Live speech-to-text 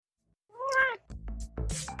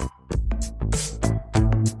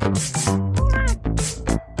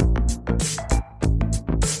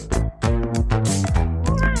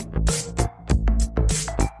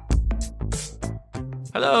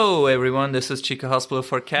everyone. This is Chica Hospital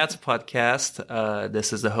for Cats podcast.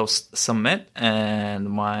 This is the host, Samit, and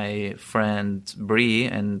my friend, Bree,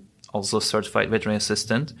 and also certified veterinary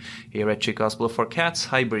assistant here at Chica Hospital for Cats.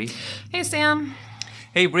 Hi, Bree. Hey, Sam.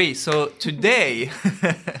 Hey, Bree. So today,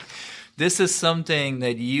 this is something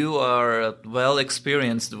that you are well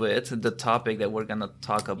experienced with, the topic that we're going to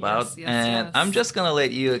talk about. Yes. I'm just going to let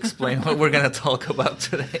you explain what we're going to talk about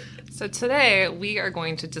today. So today we are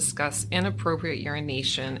going to discuss inappropriate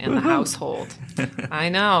urination in the household. I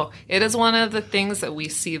know. It is one of the things that we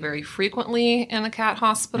see very frequently in a cat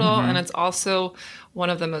hospital, and it's also one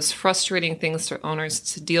of the most frustrating things for owners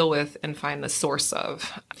to deal with and find the source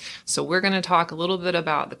of. So we're going to talk a little bit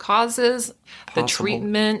about the causes, the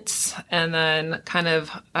treatment, and then kind of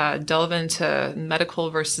delve into medical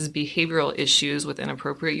versus behavioral issues with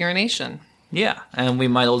inappropriate urination. Yeah, and we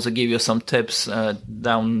might also give you some tips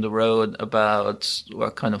down the road about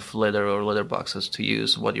what kind of litter or litter boxes to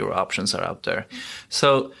use, what your options are out there.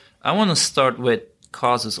 So I want to start with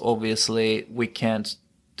causes. Obviously, we can't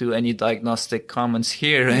do any diagnostic comments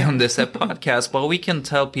here on this podcast, but we can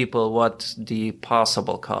tell people what the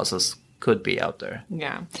possible causes could be out there.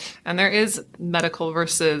 Yeah. And there is medical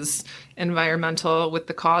versus environmental with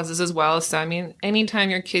the causes as well. So, I mean,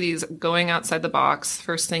 anytime your kitty's going outside the box,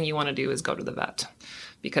 first thing you want to do is go to the vet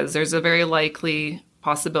because there's a very likely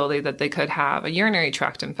possibility that they could have a urinary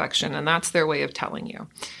tract infection, and that's their way of telling you.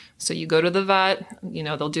 So you go to the vet,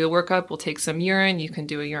 they'll do a workup, we'll take some urine, you can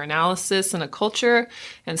do a urinalysis and a culture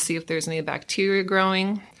and see if there's any bacteria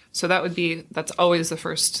growing. So that's always the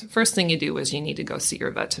first thing you do is you need to go see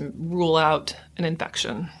your vet to rule out an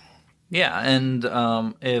infection. Yeah, and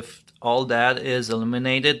if all that is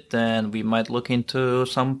eliminated, then we might look into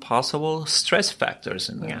some possible stress factors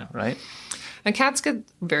in there, right? And cats get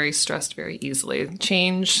very stressed very easily.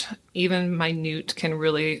 Change, even minute, can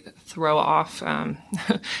really throw off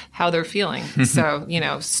how they're feeling. So,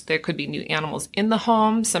 there could be new animals in the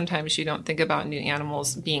home. Sometimes you don't think about new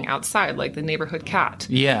animals being outside, like the neighborhood cat.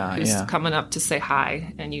 Who's coming up to say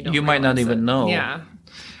hi, and you might not even know. Yeah.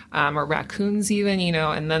 Or raccoons even,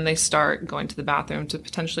 and then they start going to the bathroom to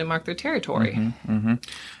potentially mark their territory.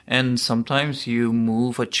 And sometimes you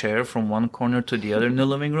move a chair from one corner to the other in the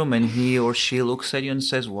living room, and he or she looks at you and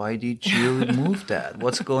says, "Why did you move that?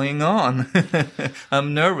 What's going on?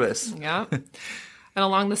 I'm nervous." Yeah. And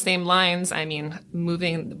along the same lines, I mean,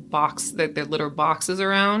 moving their litter boxes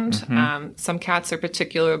around. Some cats are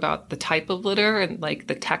particular about the type of litter and like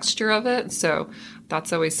the texture of it. So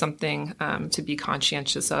that's always something to be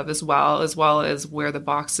conscientious of as well as where the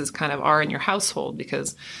boxes kind of are in your household.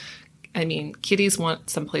 Because, I mean, kitties want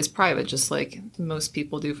someplace private, just like most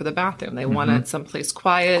people do for the bathroom. They want it someplace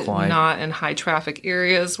quiet, not in high traffic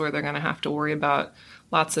areas where they're going to have to worry about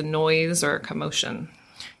lots of noise or commotion.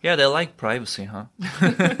 Yeah, they like privacy, huh?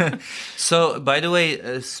 So, by the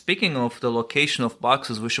way, speaking of the location of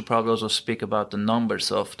boxes, we should probably also speak about the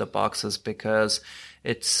numbers of the boxes because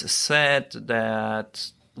it's said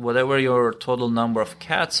that whatever your total number of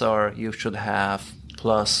cats are, you should have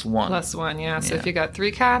plus one. Plus one, yeah. So if you got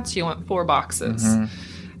 3 cats, you want 4 boxes.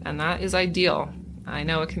 And that is ideal. I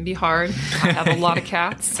know it can be hard. I have a lot of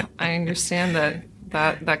cats. I understand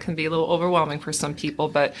that can be a little overwhelming for some people,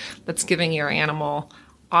 but that's giving your animal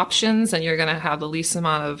options, and you're going to have the least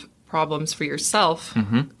amount of problems for yourself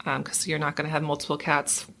because you're not going to have multiple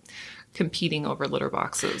cats competing over litter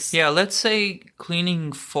boxes. Yeah, let's say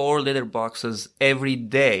cleaning 4 litter boxes every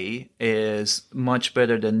day is much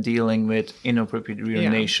better than dealing with inappropriate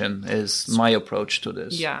urination is my approach to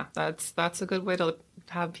this. Yeah, that's a good way to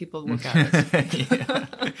have people look at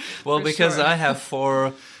it. Well, because I have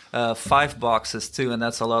 5 boxes too, and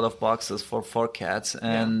that's a lot of boxes for 4 cats.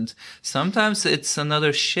 And sometimes it's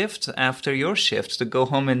another shift after your shift to go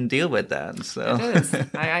home and deal with that. So it is.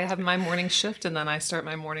 I have my morning shift, and then I start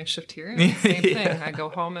my morning shift here. Same thing. I go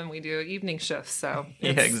home and we do evening shifts. So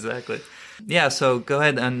yeah, exactly. Yeah, so go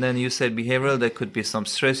ahead. And then you said behavioral. There could be some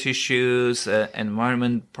stress issues,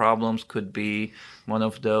 environment problems could be one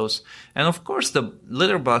of those. And of course, the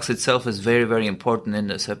litter box itself is very, very important in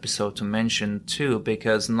this episode to mention too,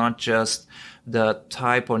 because not just the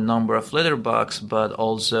type or number of litter box, but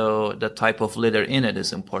also the type of litter in it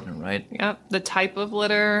is important, right? Yep. The type of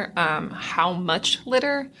litter, how much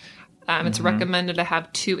litter. It's recommended to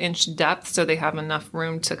have 2-inch depth so they have enough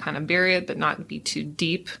room to kind of bury it, but not be too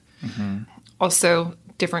deep. Also,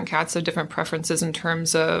 different cats have different preferences in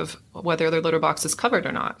terms of whether their litter box is covered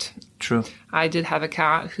or not. True. I did have a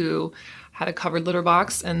cat who had a covered litter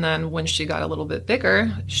box, and then when she got a little bit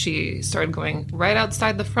bigger, she started going right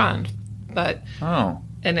outside the front.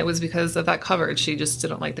 And it was because of that coverage. She just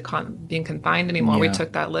didn't like being confined anymore. Yeah. We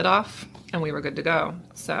took that lid off, and we were good to go.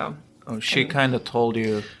 So Oh, she kind of told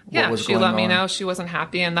you Yeah, what was she going let on. me know she wasn't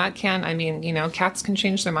happy, and that can, I mean, cats can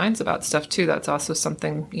change their minds about stuff too. That's also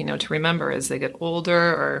something, to remember as they get older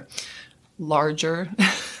or larger.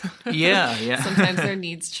 Yeah, yeah. Sometimes their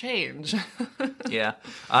needs change. Yeah,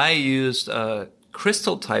 I used a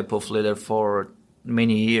crystal type of litter for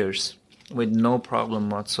many years with no problem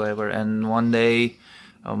whatsoever. And one day,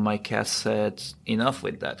 my cat said, "Enough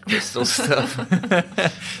with that crystal stuff."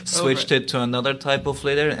 Switched it to another type of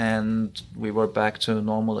litter, and we were back to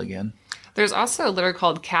normal again. There's also a litter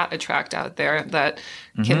called Cat Attract out there that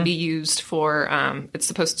can be used for. It's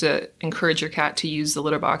supposed to encourage your cat to use the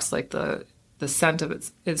litter box, like the scent of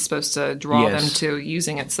it is supposed to draw them Yes. to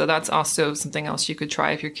using it. So that's also something else you could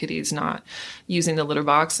try if your kitty's not using the litter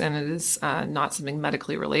box and it is not something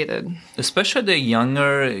medically related. Especially the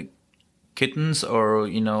younger kittens or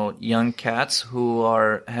young cats who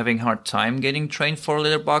are having hard time getting trained for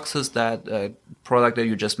litter boxes, that product that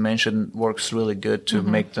you just mentioned works really good to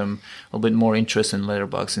make them a little bit more interested in litter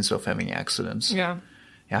box instead of having accidents. Yeah.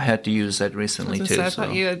 I had to use that recently too. I so,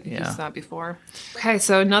 thought you had yeah. used that before. Okay,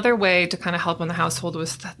 so another way to kind of help in the household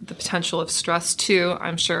with the potential of stress too,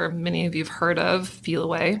 I'm sure many of you have heard of Feel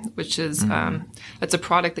Away, which is it's a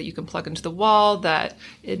product that you can plug into the wall that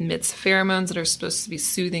emits pheromones that are supposed to be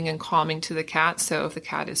soothing and calming to the cat. So if the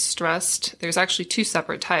cat is stressed, there's actually two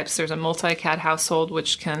separate types. There's a multi-cat household,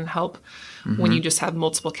 which can help when you just have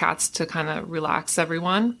multiple cats to kind of relax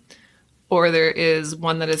everyone. Or there is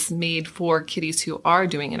one that is made for kitties who are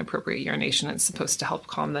doing inappropriate urination. It's supposed to help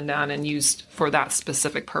calm them down and used for that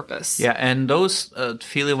specific purpose. Yeah, and those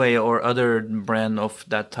Feel Away or other brand of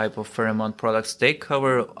that type of pheromone products, they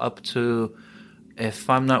cover up to, if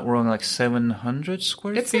I'm not wrong, like 700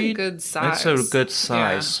 square It's feet. a good size. It's a good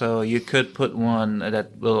size. Yeah. So you could put one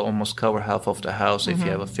that will almost cover half of the house if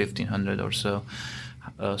you have a 1,500 or so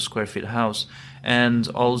square feet house. And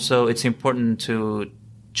also, it's important to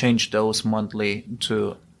change those monthly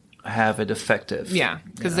to have it effective. Yeah,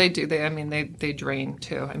 because they do. They drain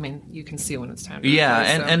too. I mean, you can see when it's time to Yeah,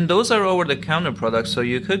 replace, so. and those are over-the-counter products, so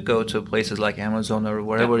you could go to places like Amazon or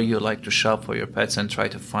wherever you like to shop for your pets and try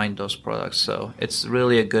to find those products. So it's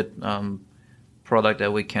really a good product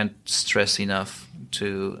that we can't stress enough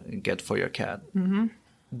to get for your cat. Mm-hmm.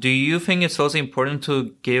 Do you think it's also important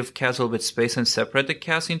to give cats a little bit space and separate the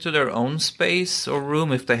cats into their own space or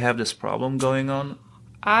room if they have this problem going on?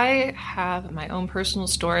 I have my own personal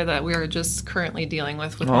story that we are just currently dealing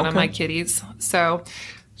with one of my kitties. So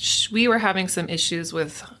we were having some issues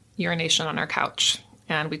with urination on our couch,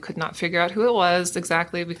 and we could not figure out who it was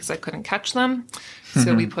exactly because I couldn't catch them.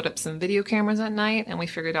 So we put up some video cameras at night, and we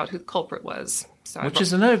figured out who the culprit was. So Which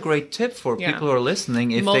is another great tip for people who are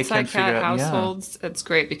listening if they can figure multi-cat out. households, it's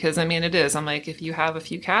great because, I mean, it is. I'm like, if you have a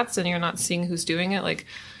few cats and you're not seeing who's doing it, like,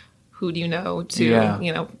 who do you know to,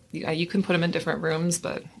 you can put them in different rooms,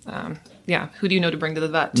 but who do you know to bring to the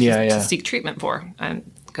vet to seek treatment for?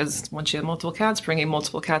 And because once you have multiple cats, bringing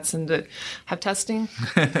multiple cats in to have testing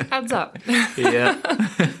adds up. Yeah.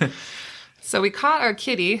 So we caught our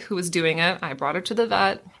kitty who was doing it. I brought her to the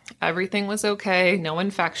vet. Everything was okay, no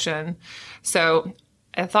infection. So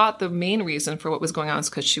I thought the main reason for what was going on is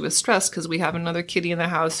because she was stressed because we have another kitty in the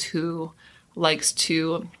house who likes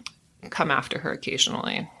to come after her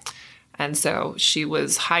occasionally. And so she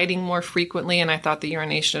was hiding more frequently, and I thought the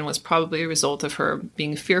urination was probably a result of her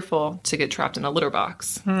being fearful to get trapped in a litter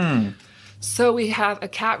box. So we have a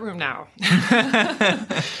cat room now.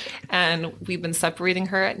 And we've been separating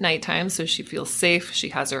her at nighttime so she feels safe. She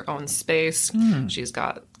has her own space. She's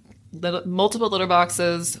got multiple litter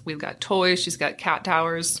boxes. We've got toys. She's got cat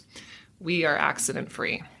towers. We are accident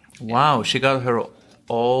free. Wow, she got her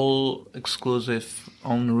all exclusive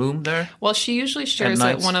own room there? Well, she usually shares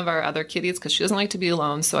it with one of our other kitties because she doesn't like to be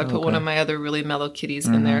alone. So I put one of my other really mellow kitties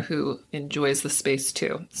in there who enjoys the space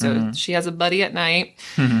too. So she has a buddy at night.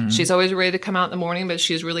 She's always ready to come out in the morning, but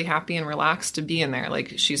she's really happy and relaxed to be in there.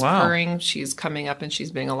 Like she's purring, she's coming up and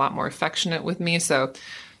she's being a lot more affectionate with me. So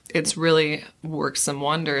it's really worked some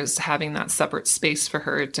wonders having that separate space for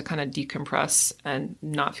her to kind of decompress and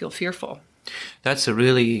not feel fearful. That's a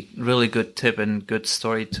really, really good tip and good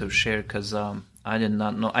story to share because I did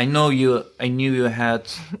not know. I knew you had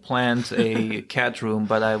planned a cat room,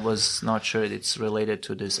 but I was not sure it's related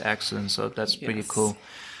to this accident. So that's pretty cool.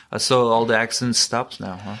 So all the accidents stopped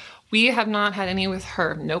now, huh? We have not had any with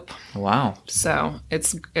her. Nope. Wow. So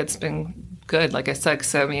it's been good. Like I said,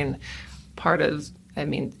 because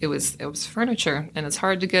it was furniture, and it's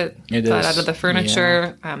hard to get that out of the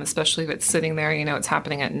furniture, especially if it's sitting there. It's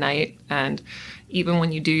happening at night, and even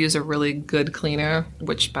when you do use a really good cleaner,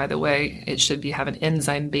 which by the way, it should have an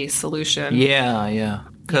enzyme-based solution. Yeah.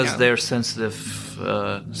 Because they're sensitive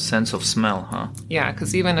sense of smell, huh? Yeah,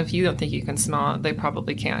 because even if you don't think you can smell it, they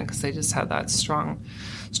probably can because they just have that strong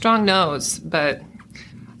nose. But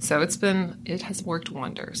so it has worked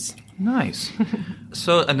wonders. Nice.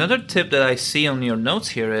 So another tip that I see on your notes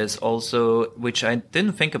here is also, which I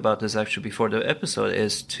didn't think about this actually before the episode,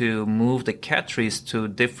 is to move the cat trees to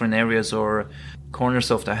different areas or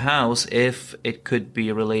corners of the house if it could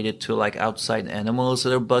be related to like outside animals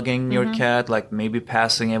that are bugging your cat, like maybe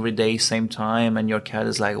passing every day same time, and your cat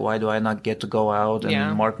is like, why do I not get to go out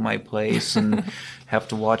and mark my place and have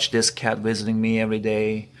to watch this cat visiting me every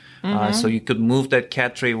day? So you could move that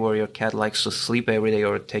cat tree where your cat likes to sleep every day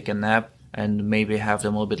or take a nap, and maybe have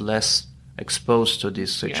them a little bit less exposed to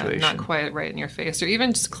this situation. Yeah, not quite right in your face. Or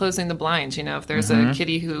even just closing the blinds. If there's a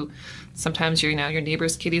kitty who sometimes your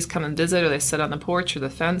neighbor's kitties come and visit, or they sit on the porch or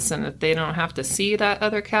the fence, and if they don't have to see that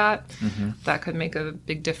other cat, that could make a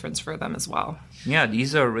big difference for them as well. Yeah,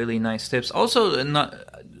 these are really nice tips. Also,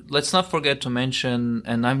 let's not forget to mention,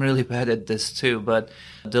 and I'm really bad at this too, but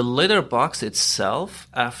the litter box itself,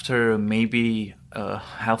 after maybe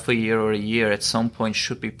half a year or a year, at some point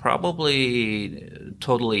should be probably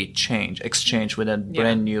totally exchanged with a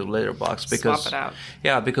brand new litter box. Because, swap it out.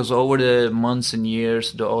 Yeah, because over the months and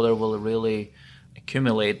years, the odor will really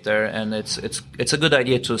accumulate there, and it's a good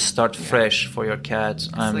idea to start fresh for your cat.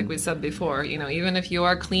 Like we said before, even if you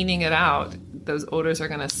are cleaning it out, those odors are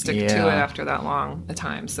going to stick to it after that long a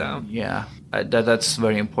time. So that's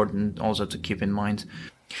very important also to keep in mind.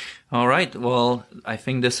 All right, well, I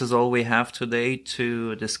think this is all we have today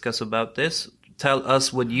to discuss about this. Tell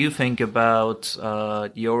us what you think about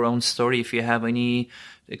your own story. If you have any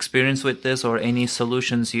experience with this or any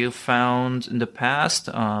solutions you've found in the past,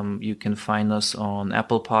 you can find us on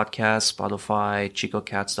Apple Podcasts, Spotify,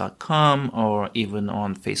 ChicoCats.com, or even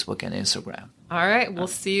on Facebook and Instagram. All right, we'll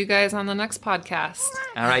see you guys on the next podcast.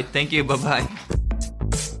 All right, thank you. Bye-bye.